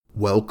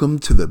Welcome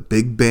to the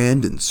Big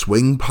Band and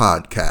Swing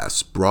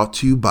Podcast, brought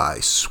to you by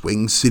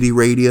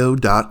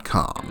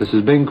SwingCityRadio.com. This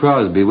is Bing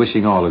Crosby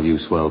wishing all of you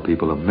swell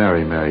people a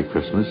Merry, Merry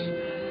Christmas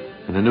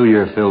and a new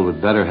year filled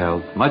with better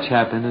health, much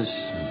happiness,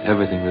 and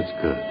everything that's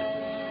good.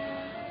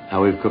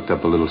 Now, we've cooked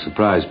up a little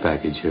surprise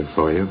package here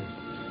for you.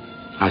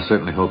 I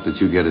certainly hope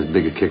that you get as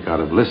big a kick out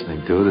of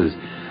listening to it as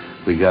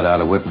we got out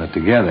of whipping it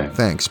together.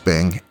 Thanks,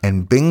 Bing.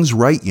 And Bing's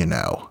right, you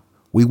know.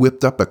 We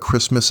whipped up a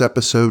Christmas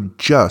episode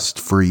just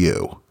for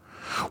you.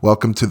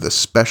 Welcome to the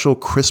special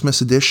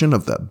Christmas edition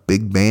of the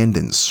Big Band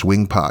and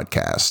Swing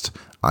Podcast.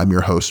 I'm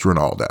your host,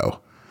 Ronaldo.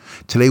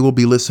 Today we'll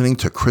be listening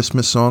to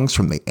Christmas songs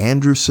from the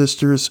Andrews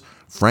Sisters,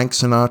 Frank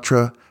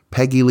Sinatra,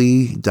 Peggy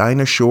Lee,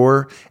 Dinah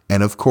Shore,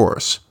 and of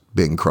course,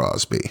 Bing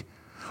Crosby.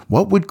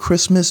 What would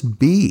Christmas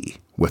be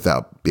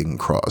without Bing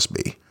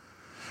Crosby?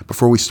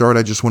 Before we start,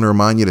 I just want to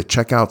remind you to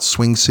check out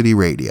Swing City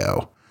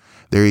Radio.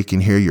 There you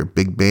can hear your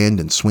big band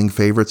and swing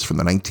favorites from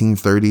the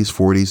 1930s,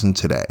 40s, and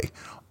today,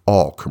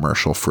 all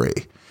commercial free.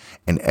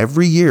 And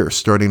every year,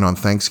 starting on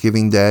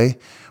Thanksgiving Day,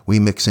 we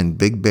mix in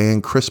big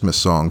band Christmas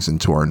songs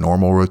into our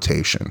normal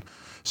rotation.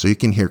 So you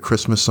can hear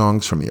Christmas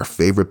songs from your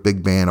favorite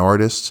big band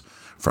artists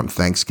from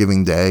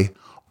Thanksgiving Day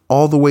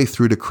all the way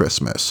through to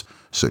Christmas.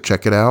 So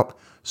check it out,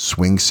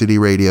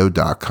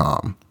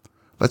 SwingCityRadio.com.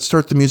 Let's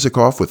start the music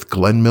off with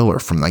Glenn Miller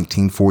from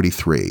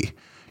 1943.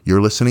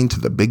 You're listening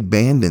to the Big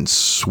Band and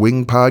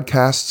Swing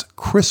Podcast's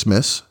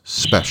Christmas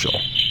Special.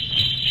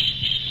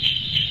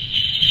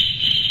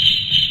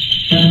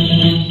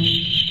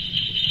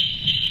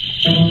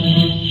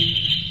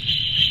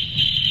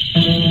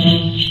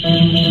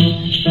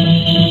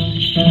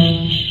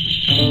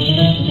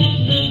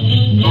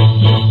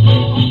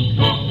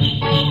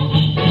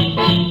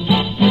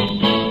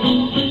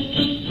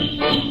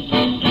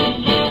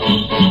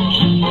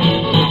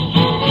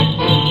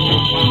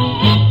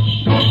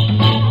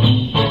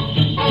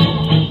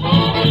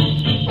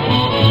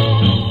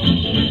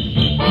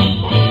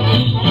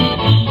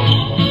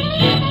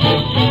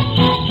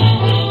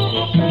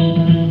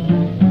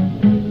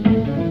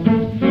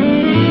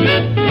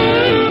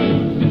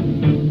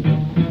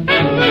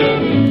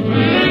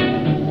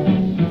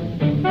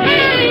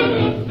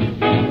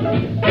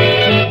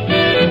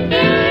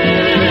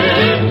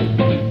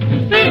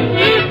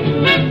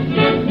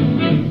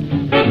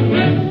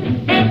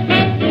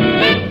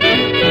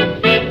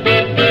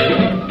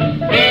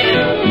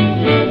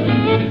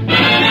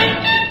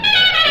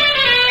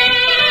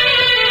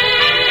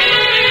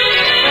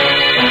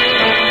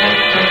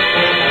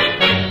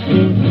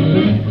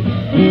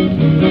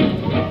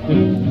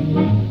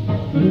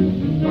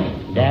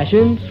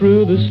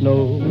 Through the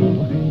snow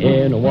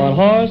in a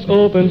one-horse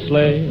open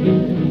sleigh,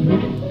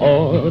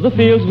 o'er the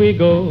fields we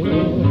go,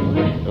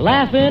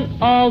 laughing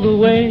all the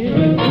way.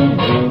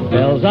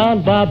 Bells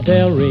on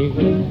bobtail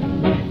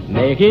ring,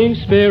 making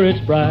spirits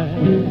bright.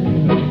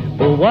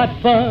 Oh, what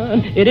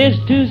fun it is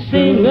to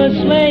sing a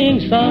sleighing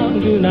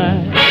song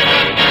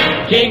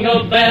tonight.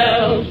 Jingle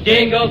bells,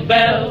 jingle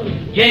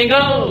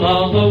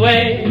all the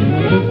way.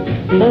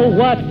 Oh,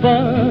 what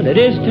fun it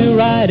is to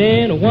ride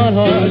in a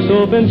one-horse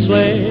open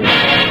sleigh.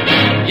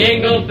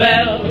 Jingle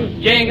bells,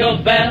 jingle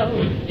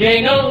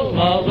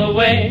all the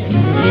way.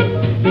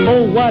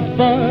 Oh, what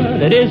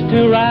fun it is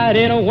to ride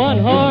in a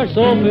one-horse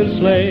open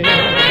sleigh.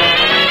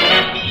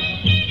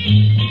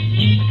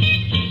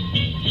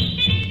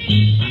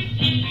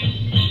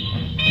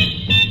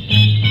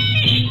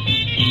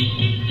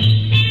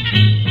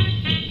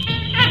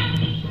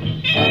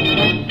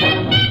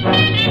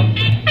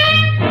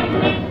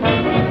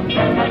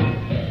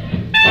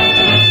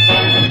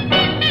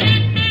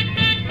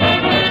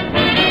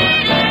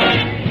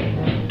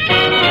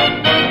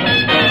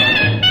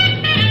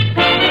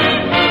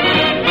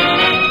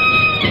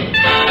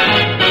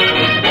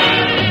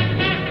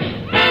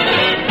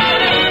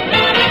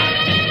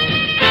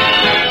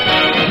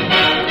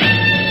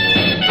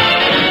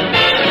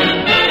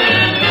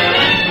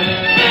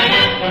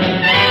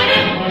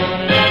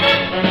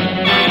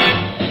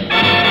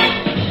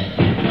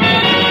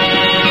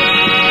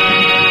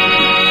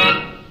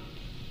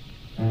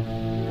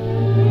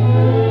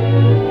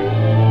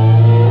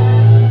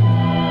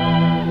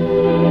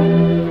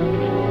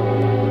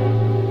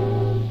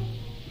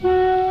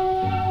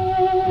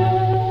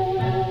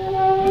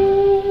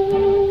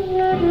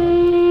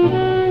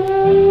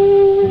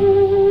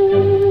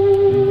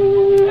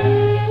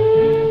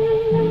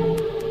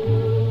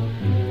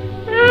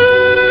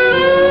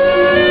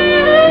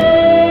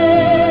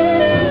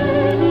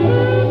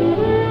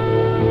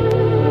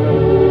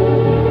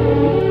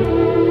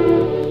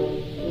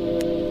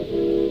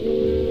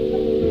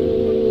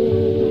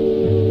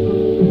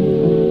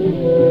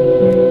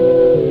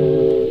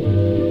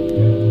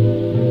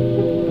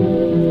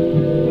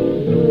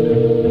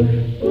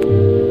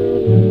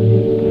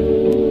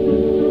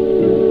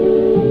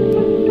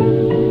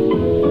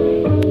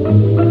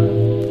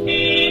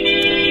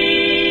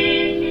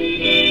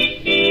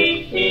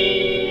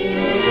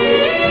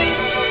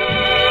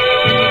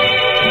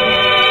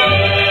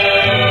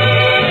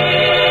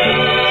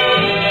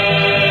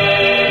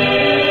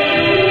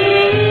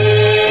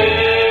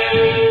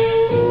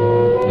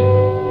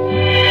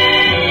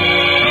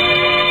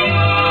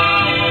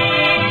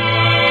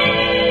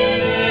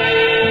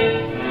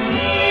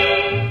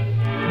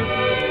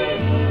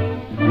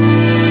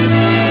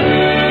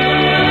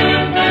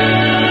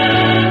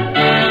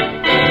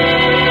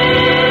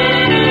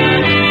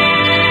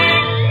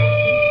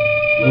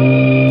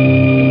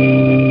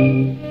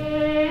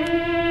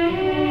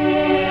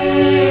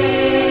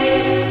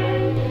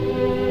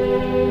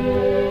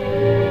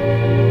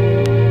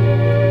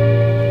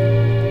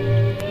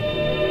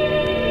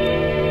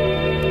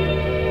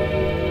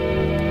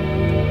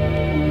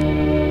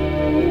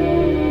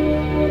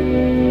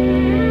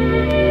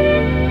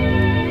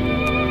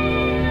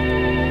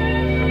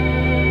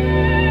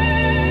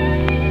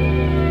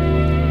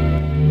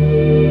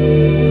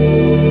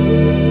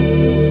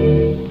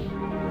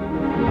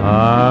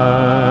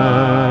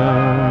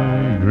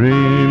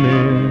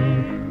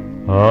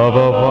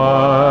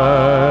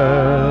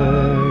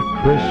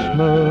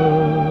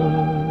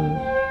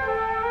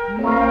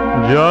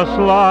 just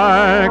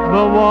like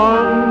the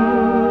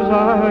ones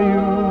I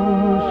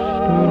used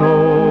to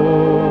know,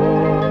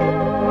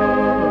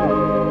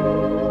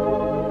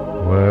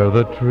 where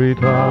the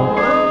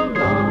treetops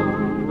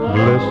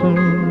glisten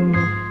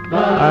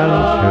and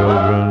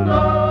children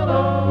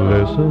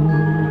listen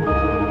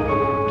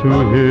to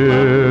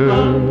hear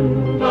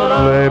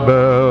sleigh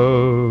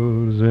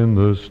bells in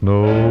the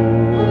snow.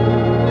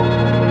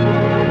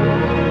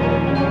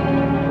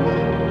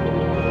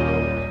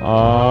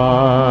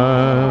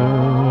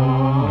 I'm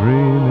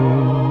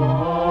dreaming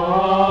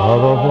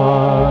of a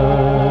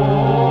white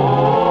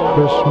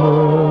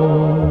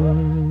Christmas,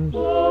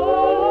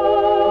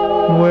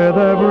 with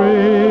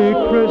every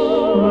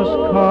Christmas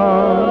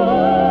card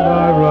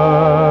I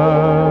write.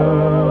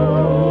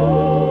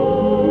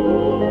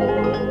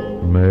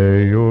 May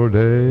your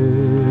days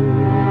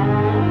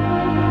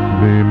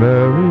be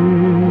merry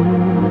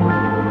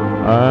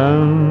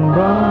and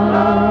bright,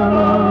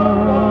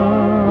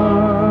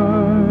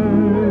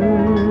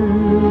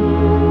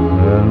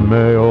 and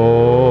may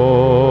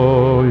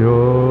all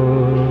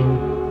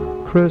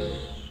your Christmases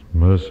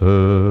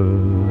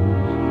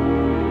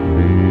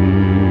be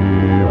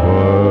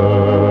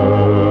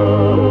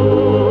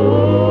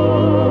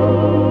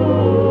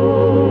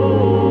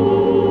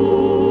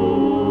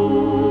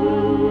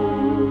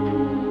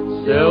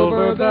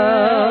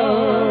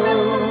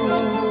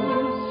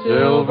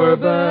Silver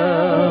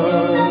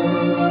bells,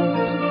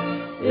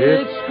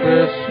 it's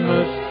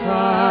Christmas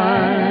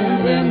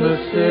time in the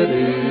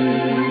city.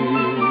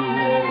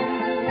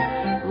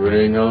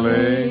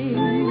 Ring-a-ling,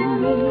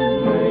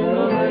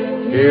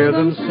 hear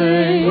them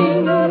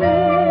sing.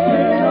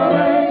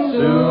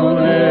 Soon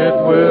it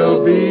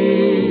will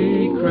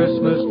be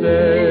Christmas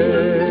Day.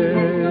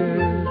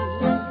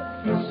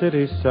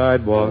 city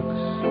sidewalks,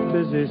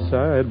 busy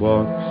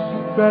sidewalks,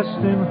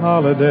 dressed in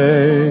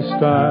holiday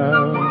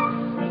style.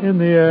 In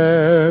the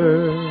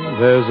air,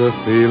 there's a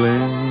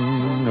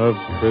feeling of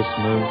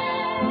Christmas.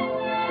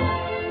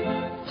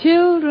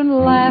 Children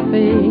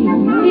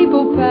laughing,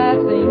 people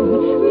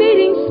passing,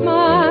 meeting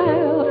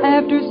smile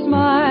after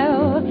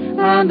smile,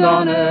 and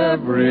on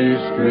every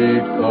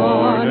street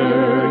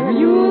corner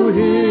you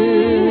hear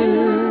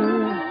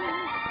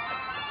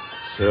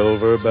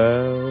Silver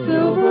bells,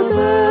 silver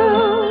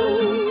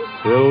bells,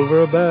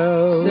 silver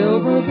bells,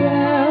 silver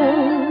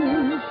bells.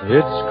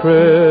 It's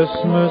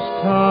Christmas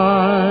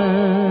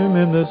time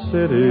in the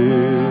city.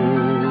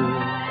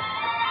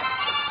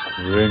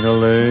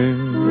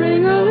 Ring-a-ling,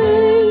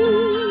 Ring-a-ling,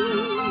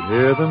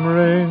 hear them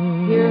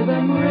ring. hear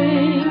them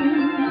ring.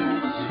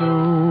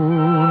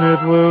 Soon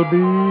it will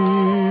be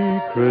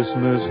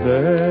Christmas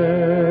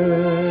Day.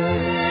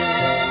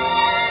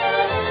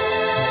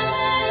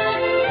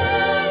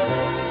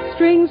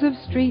 Strings of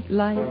street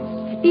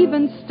lights,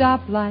 even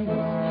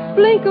stoplights,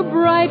 blink a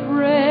bright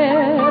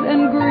red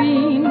and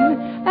green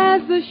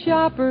as the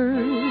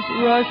shoppers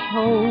rush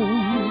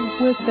home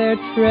with their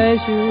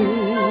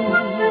treasures.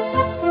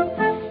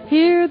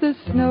 Hear the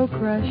snow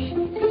crush,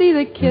 see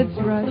the kids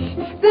rush.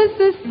 This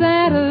is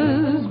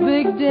Santa's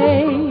big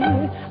day,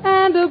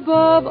 and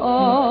above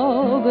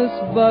all this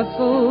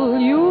bustle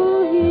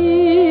you'll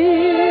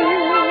hear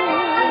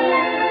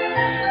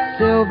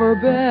silver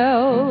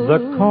bells. The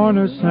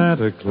corner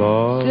Santa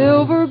Claus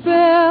Silver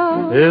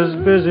bells is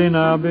busy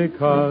now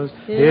because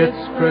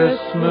it's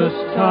Christmas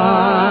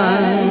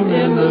time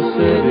in the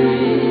city.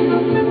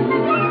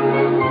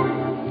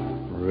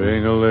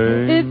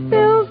 Ring-a-ling, it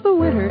fills the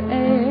winter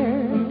air.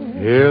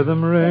 hear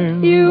them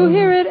ring. You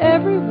hear it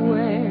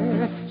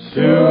everywhere.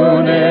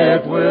 Soon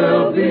it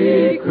will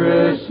be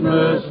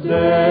Christmas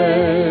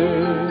Day.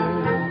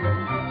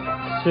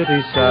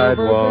 City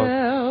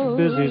sidewalks,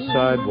 busy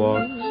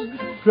sidewalks,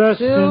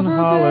 dressed in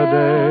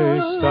holiday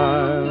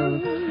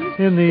style.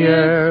 In the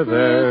air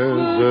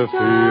there's a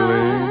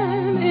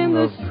feeling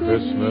of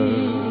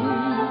Christmas.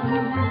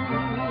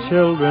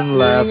 Children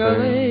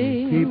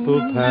laughing, people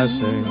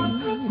passing,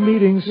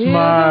 meeting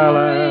smile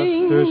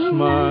after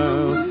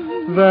smile.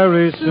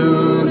 Very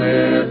soon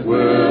it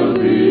will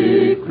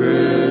be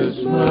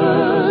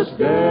Christmas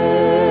Day.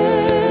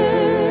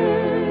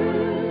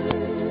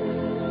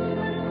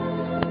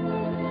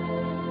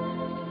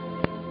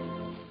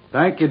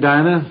 Thank you,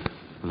 Dinah.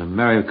 And a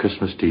Merry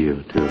Christmas to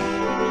you, too.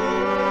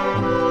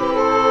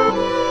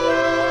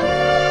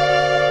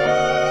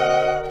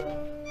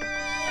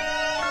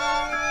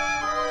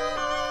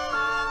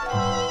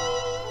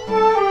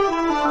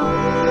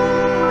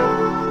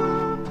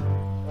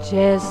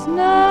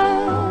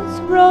 Chestnuts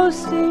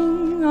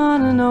roasting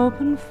on an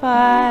open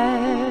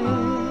fire,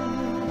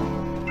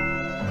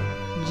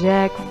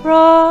 Jack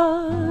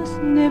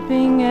Frost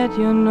nipping at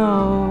your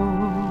nose,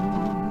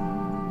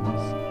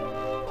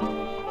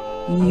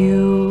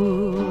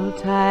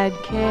 Yuletide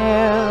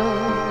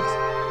carols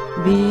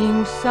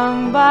being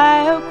sung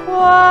by a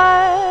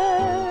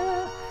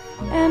choir,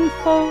 and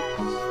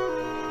folks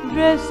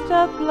dressed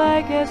up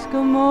like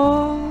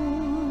Eskimos.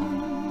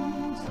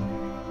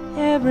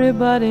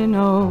 Everybody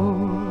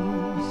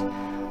knows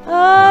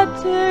a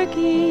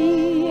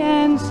turkey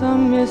and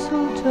some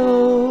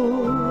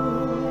mistletoe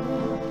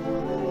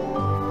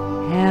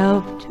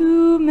help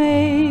to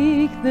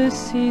make the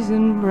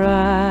season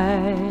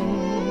bright.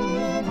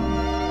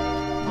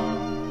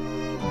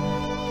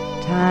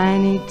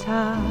 Tiny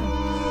tots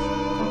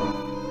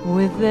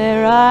with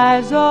their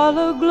eyes all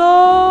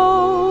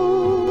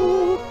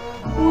aglow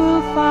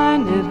will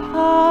find it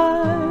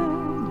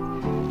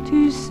hard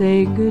to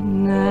say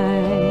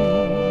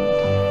goodnight.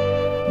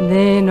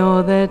 They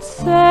know that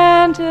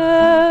Santa's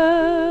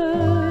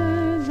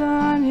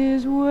on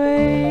his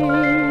way.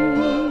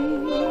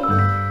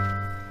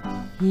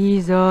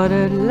 He's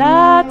ordered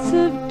lots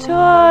of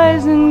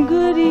toys and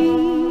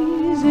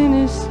goodies in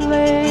his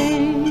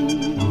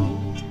sleigh,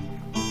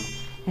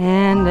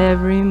 and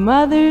every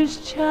mother's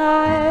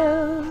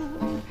child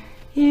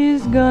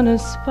is gonna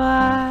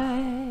spy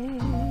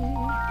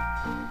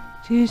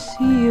to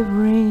see if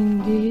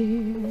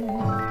reindeer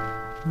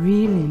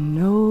really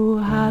know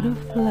how to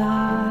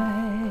fly.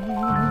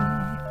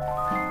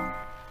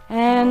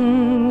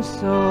 And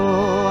so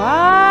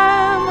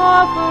I'm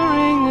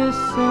offering this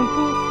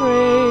simple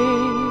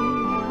phrase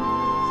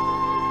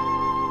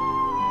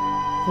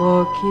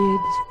for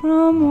kids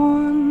from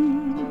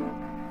 1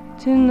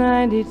 to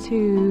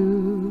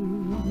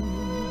 92.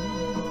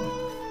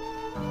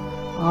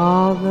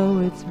 Although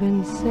it's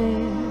been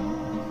said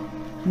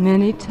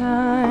many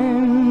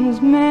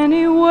times,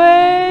 many ways,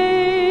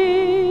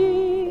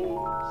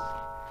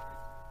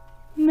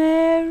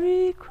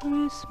 Merry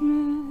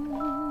Christmas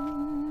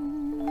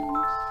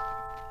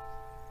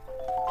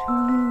to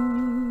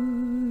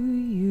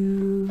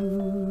you.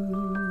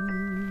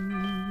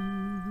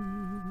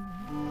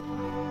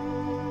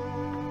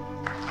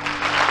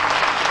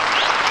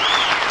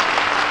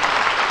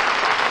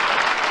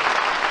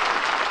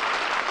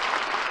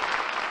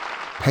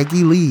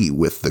 Peggy Lee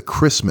with the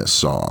Christmas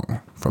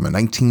Song from a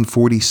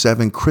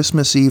 1947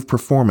 Christmas Eve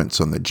performance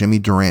on the Jimmy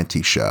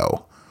Durante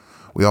Show.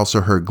 We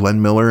also heard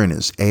Glenn Miller and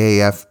his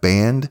AAF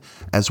band,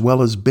 as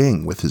well as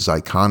Bing with his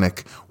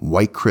iconic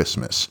White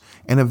Christmas,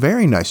 and a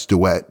very nice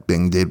duet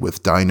Bing did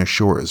with Dinah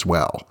Shore as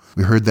well.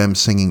 We heard them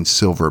singing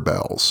Silver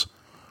Bells.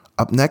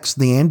 Up next,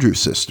 the Andrews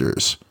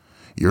Sisters.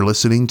 You're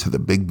listening to the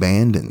Big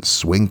Band and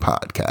Swing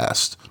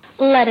Podcast.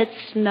 Let it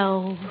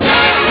snow.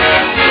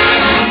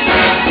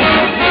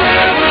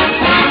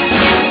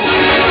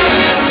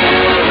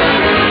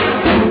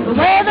 The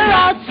weather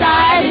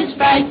outside is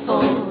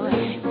frightful,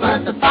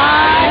 but the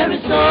fire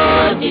is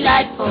so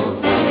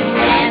delightful.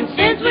 And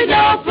since we've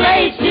no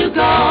place to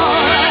go,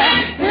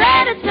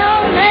 let it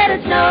snow, let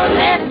it snow,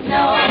 let it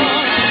snow.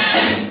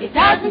 It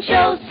doesn't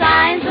show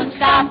signs of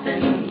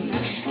stopping,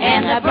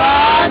 and I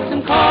brought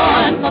some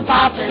corn for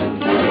popping.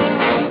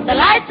 The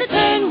lights are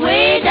turned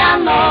way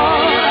down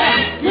low.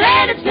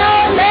 Let it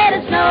snow, let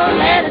it snow,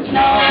 let it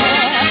snow.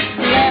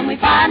 When we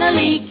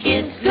finally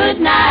kiss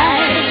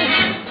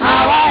goodnight,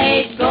 how I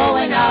hate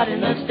going out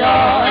in the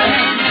storm.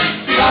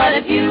 But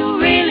if you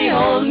really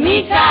hold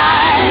me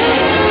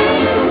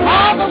tight,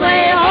 all the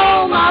way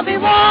home I'll be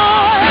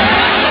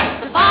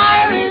warm. The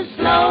fire is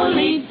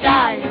slowly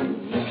dying,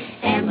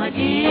 and my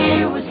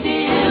dear, we're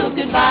still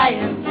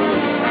goodbying.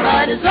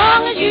 But as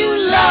long as you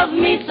love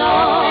me so,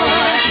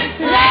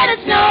 let it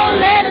snow,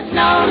 let it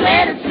snow,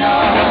 let it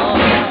snow.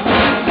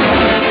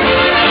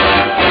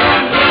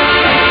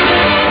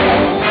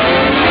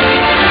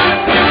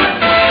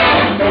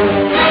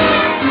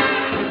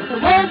 The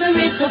weather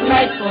is so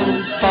frightful,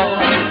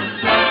 boy.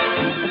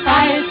 The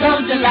fire's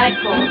so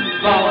delightful,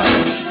 boy.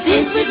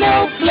 Since we've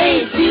no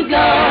place to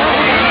go,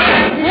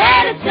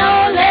 let it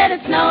snow, let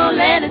it snow,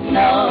 let it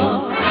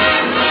snow.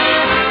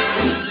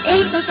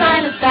 Ain't no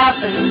sign of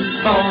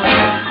stopping, boy.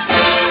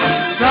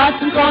 Brought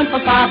some corn for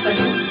popping,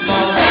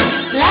 boy.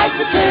 Lights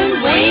are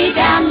turned way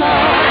down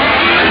low.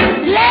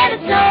 Let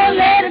it snow,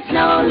 let it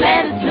snow,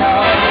 let it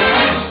snow.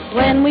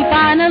 When we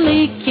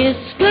finally kiss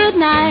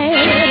goodnight,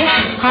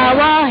 how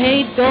I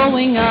hate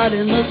going out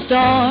in the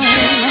storm.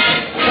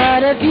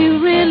 But if you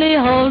really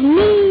hold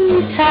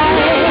me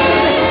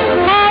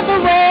tight, all the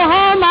way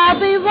home I'll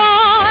be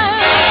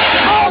warm.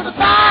 Oh, the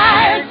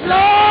fire's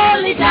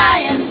slowly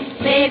dying.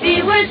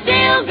 Baby, we're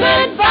still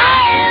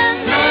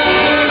goodbying.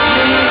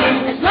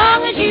 As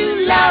long as you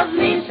love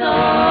me so,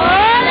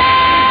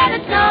 let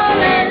it snow,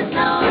 let it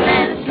snow,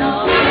 let it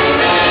snow.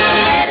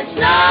 Let it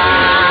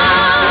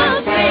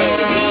snow,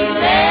 baby,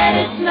 let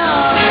it snow.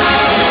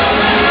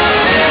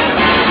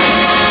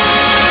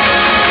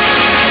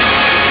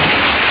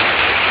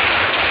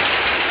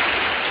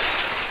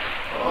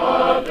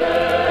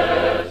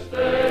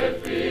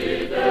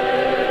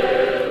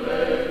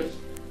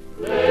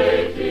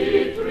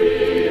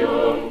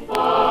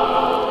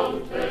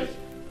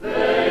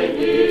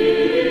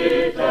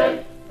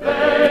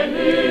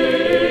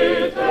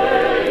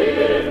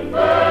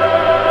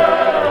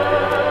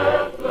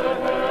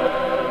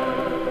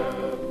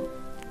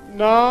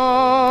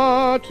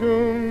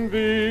 Natum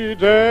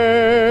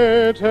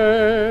videte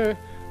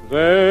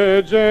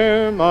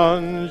regem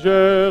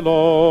angelorum,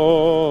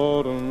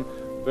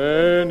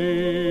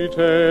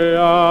 venite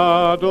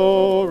adoremus,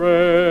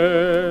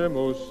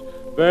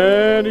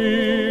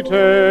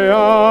 venite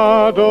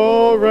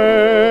adoremus,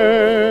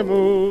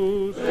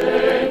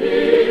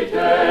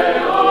 venite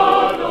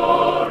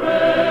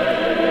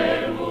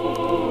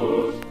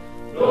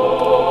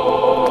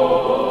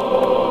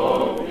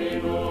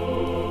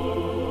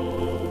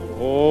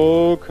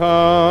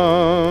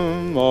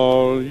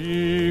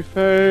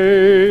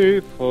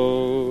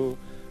faithful,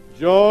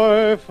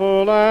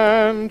 joyful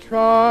and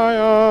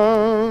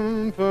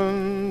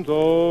triumphant,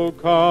 O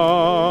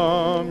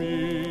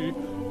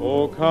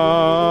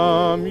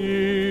come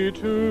ye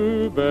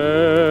to Bethlehem.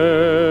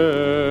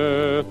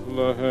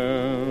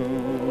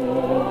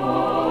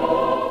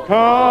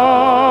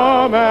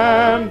 Come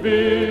and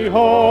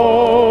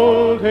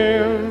behold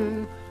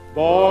him,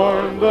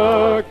 born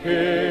the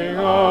King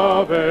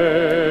of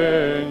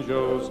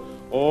angels.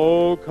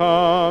 O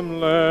come,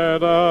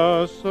 let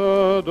us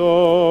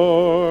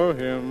adore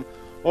him.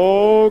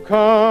 O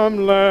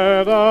come,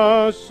 let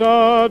us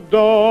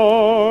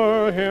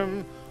adore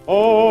him.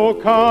 O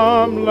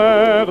come,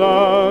 let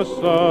us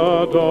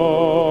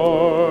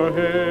adore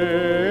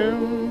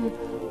him,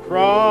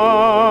 Christ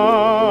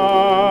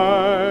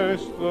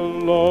the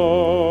Lord.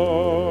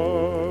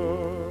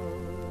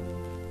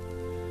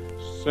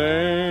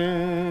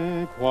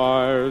 Sing,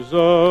 choirs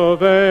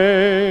of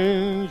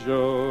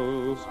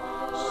angels,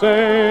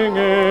 sing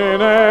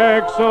in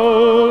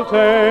exultation.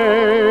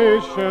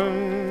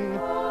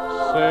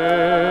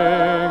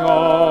 Sing,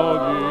 all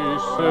ye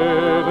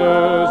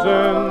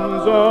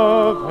citizens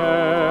of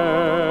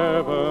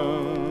heaven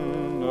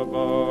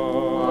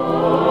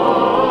above.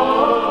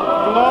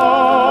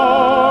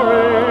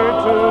 Glory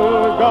to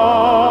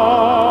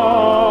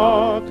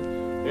God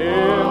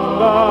in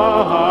the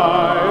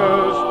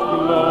highest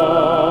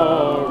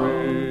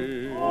glory.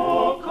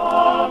 Oh,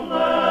 come,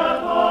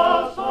 let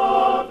us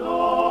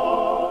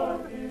adore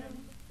him.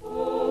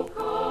 Oh,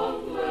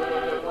 come,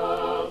 let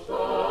us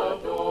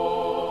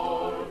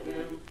adore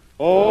him.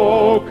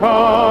 Oh,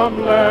 come,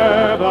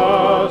 let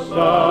us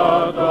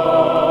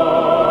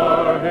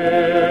adore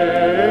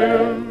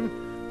him,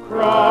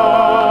 Christ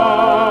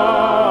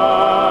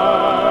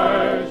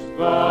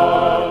the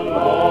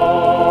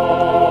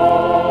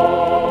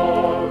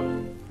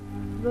Lord.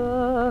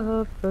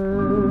 The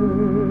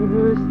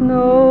first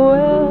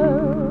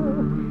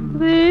Noel,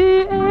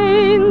 the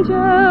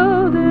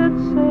angel did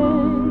say,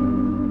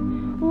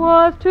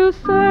 was to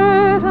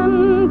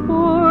certain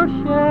poor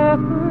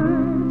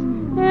shepherds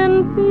in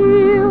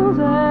fields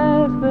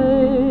as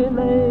they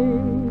lay,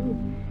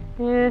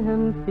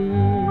 in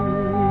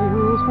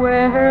fields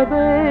where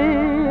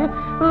they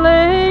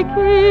lay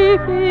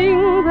keeping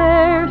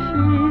their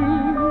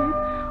sheep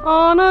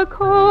on a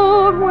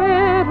cold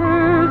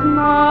winter's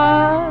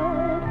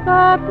night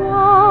that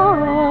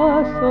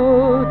was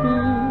so deep.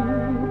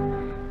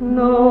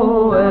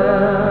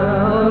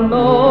 Noel,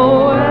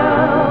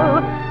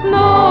 Noel,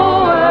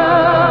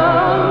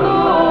 Noel,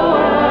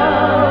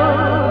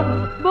 Noel,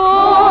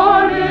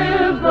 born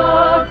is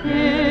the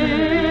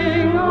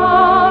King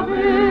of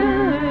Israel.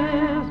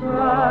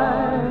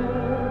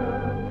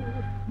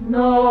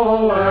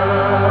 Noel,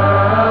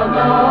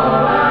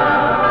 Noel,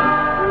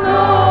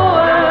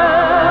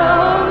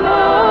 Noel,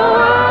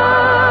 Noel,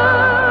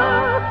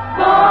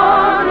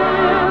 born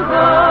is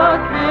the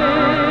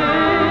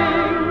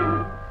King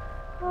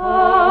of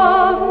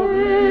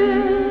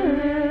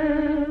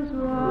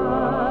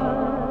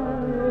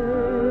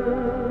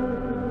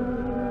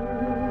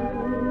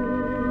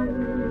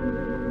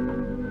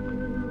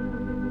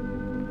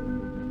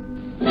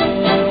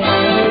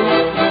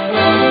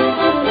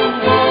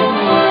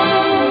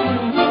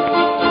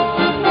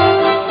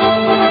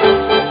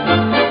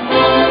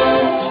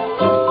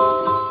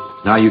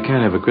Now, you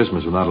can't have a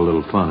Christmas without a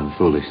little fun and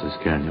foolishness,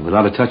 can you?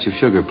 Without a touch of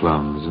sugar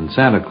plums and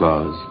Santa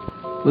Claus.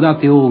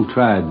 Without the old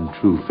tried and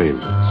true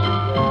favorites.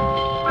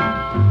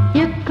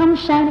 Here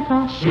comes Santa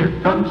Claus. Here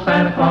comes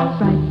Santa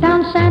Claus. Right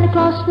down Santa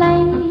Claus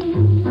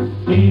Lane.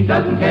 He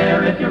doesn't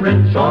care if you're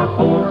rich or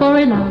poor, For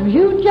he loves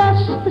you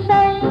just the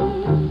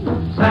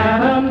same.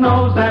 Santa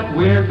knows that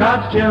we're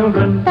God's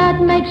children.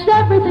 That makes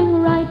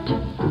everything right.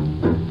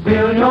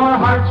 Fill your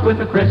hearts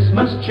with a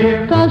Christmas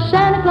cheer. 'Cause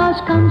Santa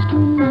Claus comes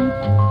tonight.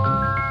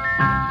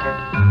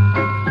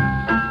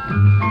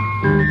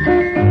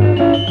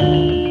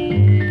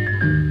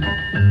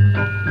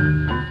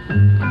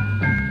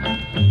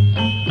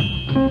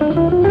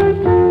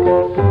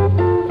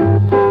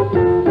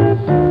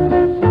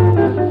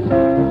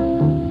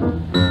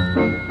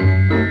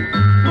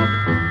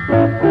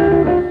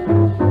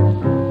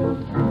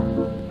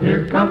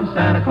 Here comes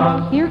Santa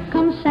Claus. Here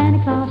comes Santa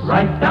Claus.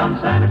 Right down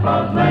Santa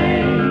Claus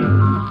Lane.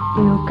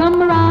 He'll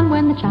come around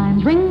when the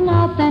chimes ring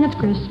out, then it's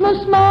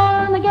Christmas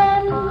morn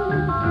again.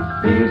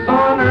 Peace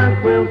on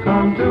earth will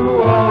come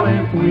to all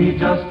if we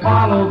just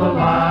follow the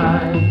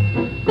line.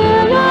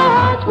 Fill your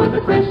hearts with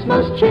a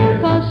Christmas cheer,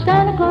 'cause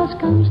Santa Claus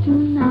comes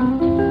tonight.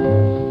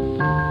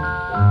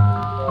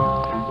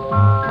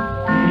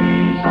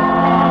 Peace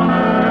on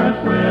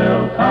earth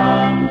will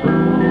come to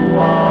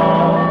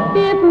all.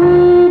 If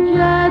we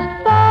just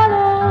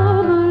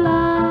follow the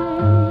light.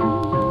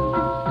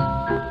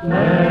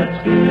 Let's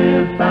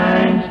give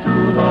thanks to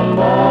the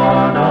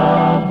Lord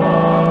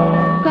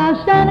above. 'Cause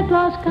Santa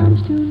Claus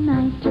comes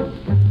tonight.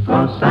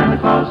 'Cause Santa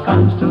Claus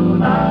comes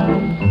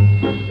tonight.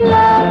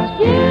 Let's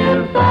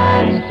give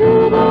thanks to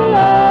the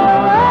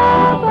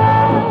Lord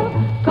above.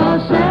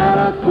 'Cause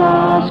Santa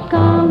Claus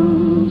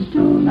comes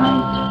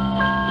tonight.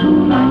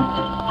 Tonight,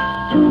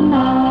 tonight.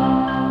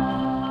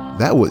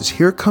 That was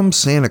Here Comes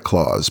Santa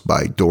Claus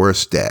by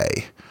Doris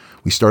Day.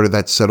 We started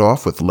that set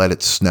off with Let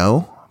It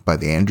Snow by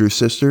the Andrews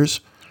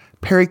Sisters,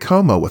 Perry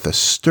Como with a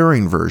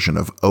stirring version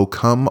of O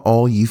Come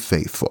All Ye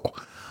Faithful.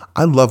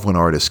 I love when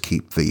artists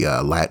keep the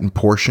Latin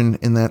portion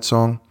in that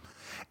song.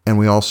 And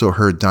we also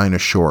heard Dinah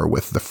Shore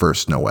with The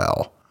First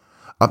Noel.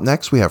 Up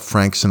next we have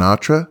Frank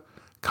Sinatra,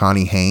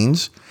 Connie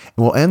Haynes, and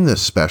we'll end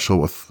this special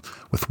with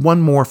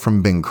one more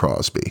from Bing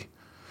Crosby.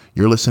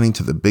 You're listening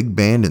to the Big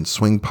Band and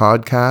Swing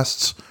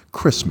Podcast's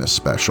Christmas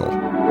special.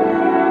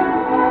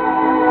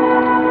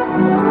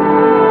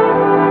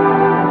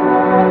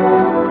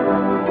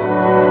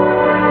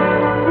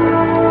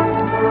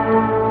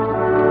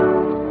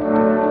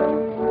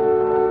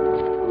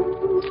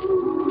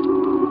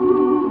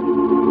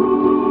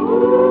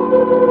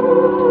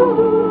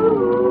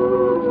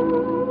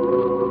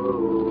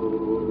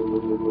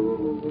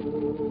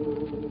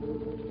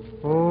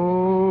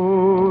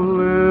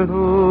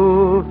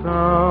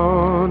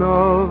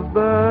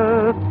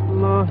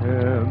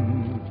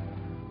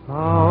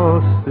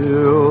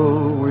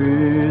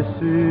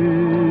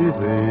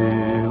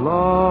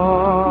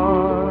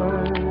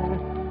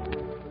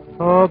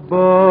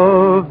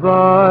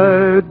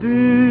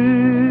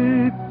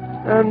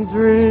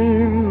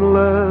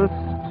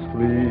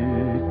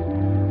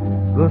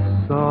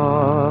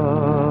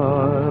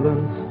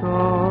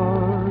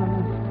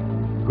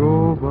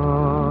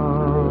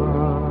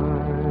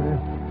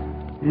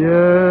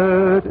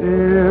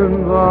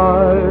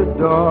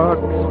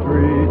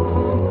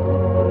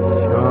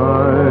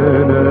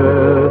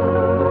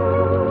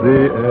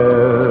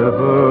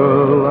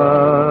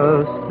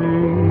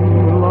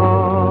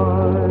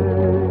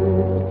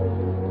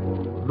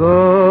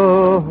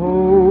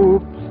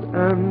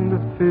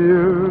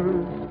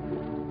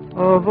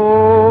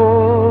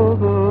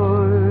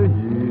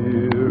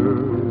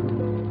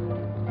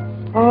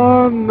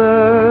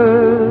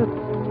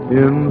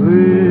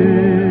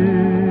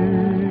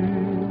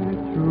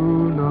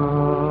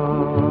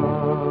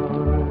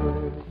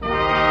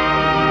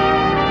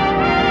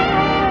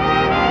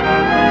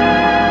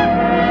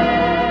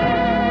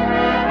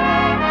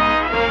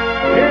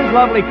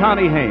 Lovely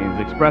Connie Haynes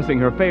expressing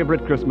her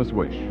favorite Christmas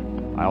wish.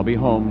 I'll be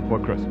home for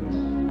Christmas.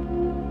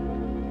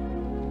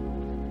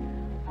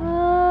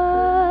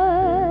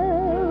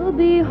 I'll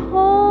be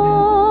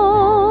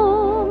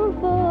home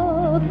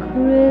for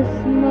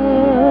Christmas.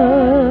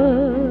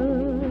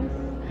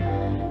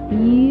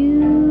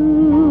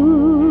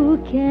 You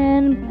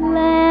can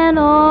plan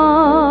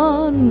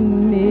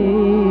on me.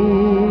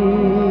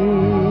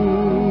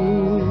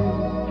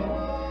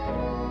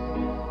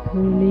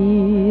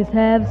 Please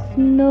have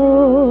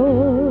snow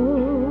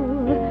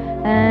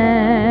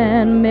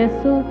and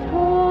mistletoe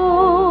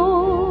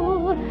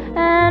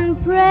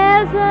and presents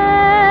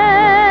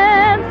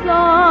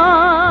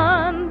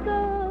on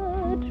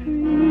the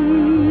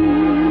tree.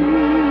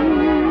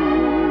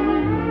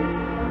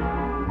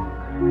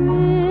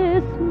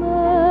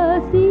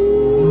 Christmas Eve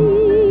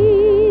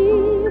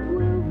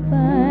will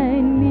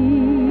find me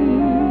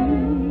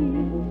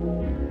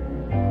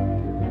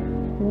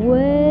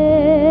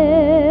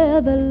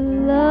where the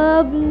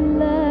love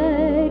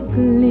light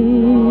gleams.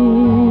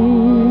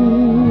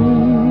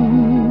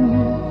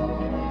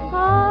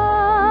 I'll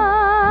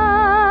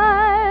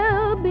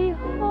be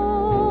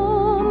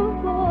home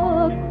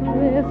for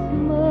Christmas,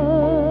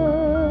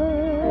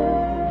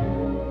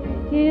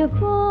 if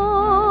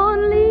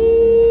only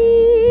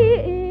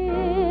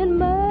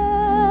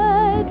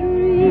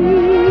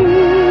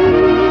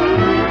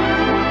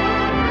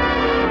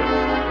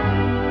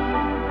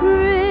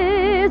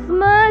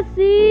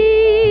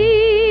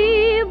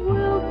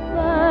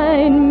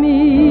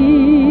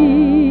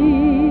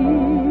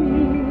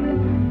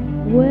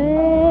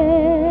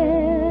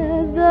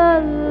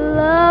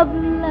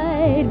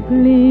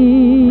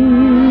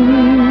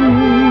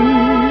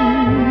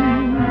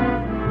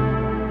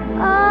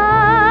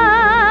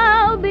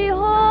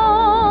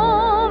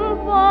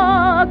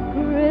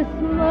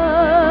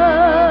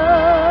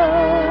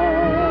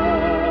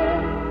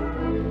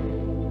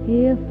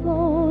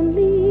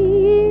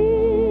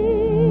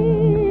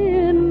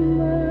in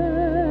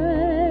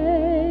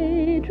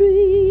my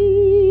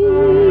dreams.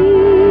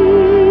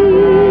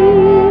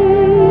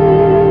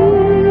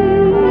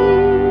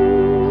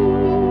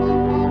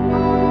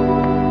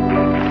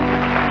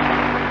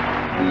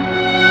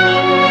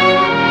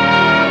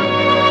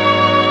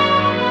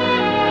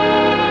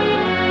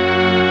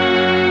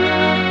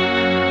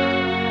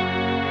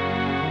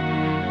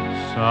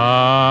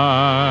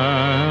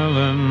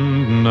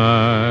 Silent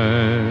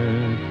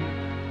night,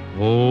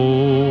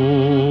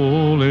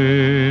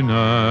 holy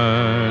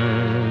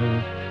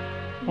night,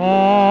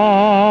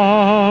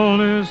 all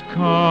is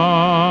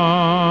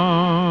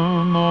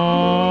calm,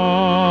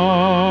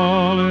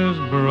 all is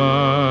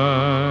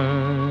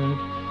bright,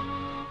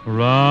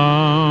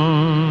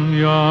 round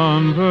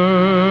yon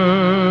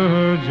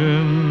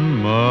virgin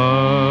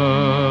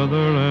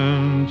mother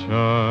and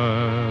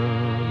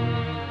child.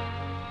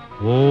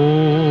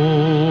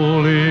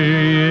 Holy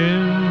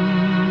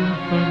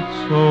infant,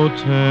 so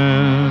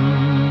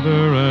tender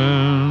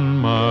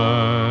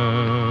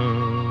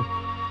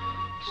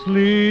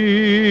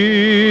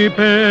Sleep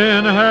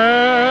in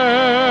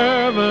heavenly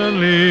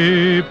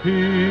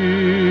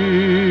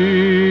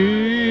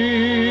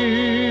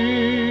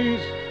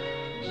peace.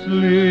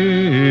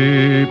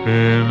 Sleep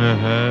in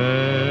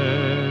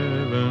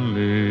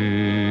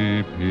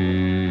heavenly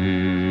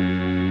peace.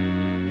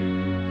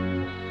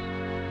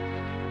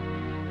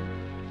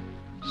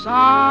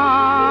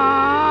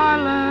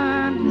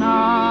 Silent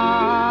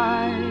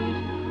night,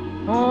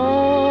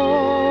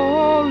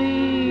 holy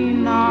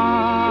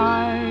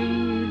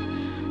night,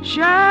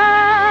 shepherds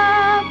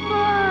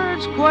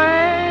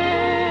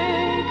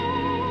quake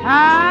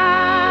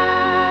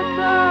at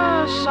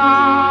the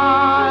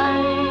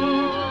sight,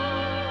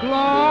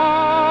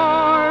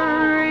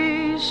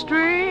 glory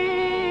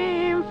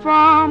stream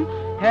from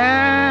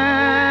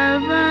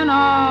heaven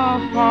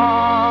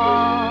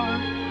afar.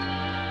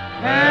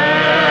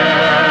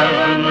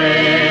 Heavenly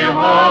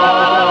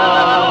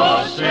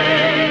hosts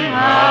sing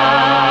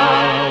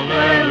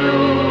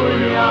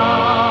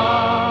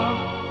hallelujah.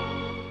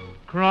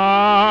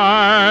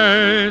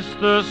 Christ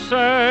the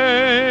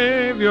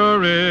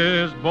Savior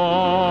is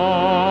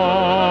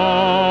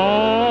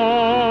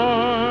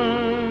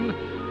born.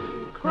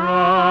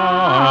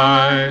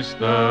 Christ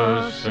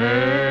the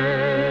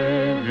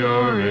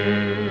Savior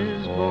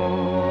is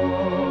born.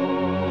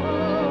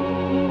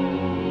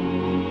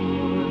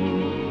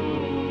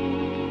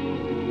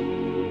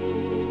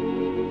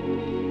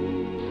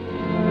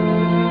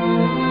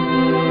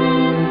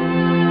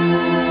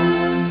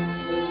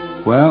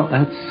 Well,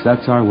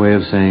 that's our way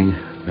of saying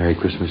Merry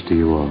Christmas to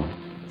you all.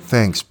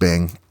 Thanks,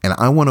 Bing, and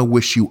I want to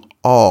wish you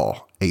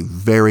all a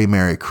very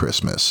Merry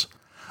Christmas.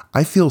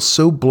 I feel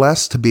so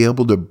blessed to be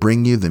able to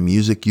bring you the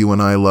music you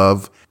and I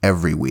love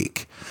every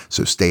week.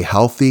 So stay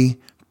healthy,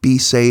 be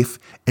safe,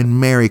 and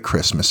Merry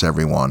Christmas,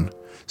 everyone.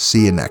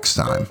 See you next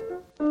time.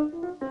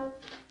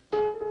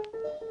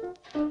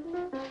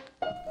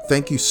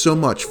 Thank you so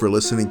much for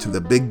listening to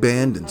the Big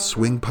Band and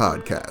Swing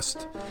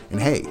podcast. And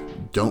hey,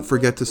 don't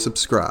forget to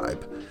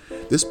subscribe.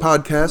 This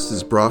podcast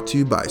is brought to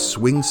you by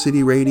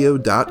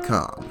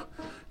SwingCityRadio.com.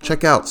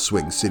 Check out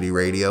Swing City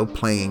Radio,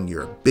 playing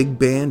your big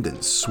band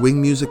and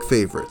swing music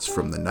favorites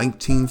from the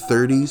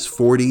 1930s,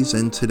 40s,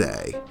 and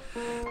today.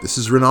 This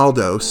is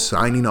Ronaldo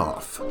signing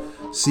off.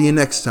 See you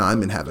next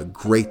time and have a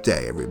great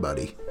day,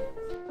 everybody.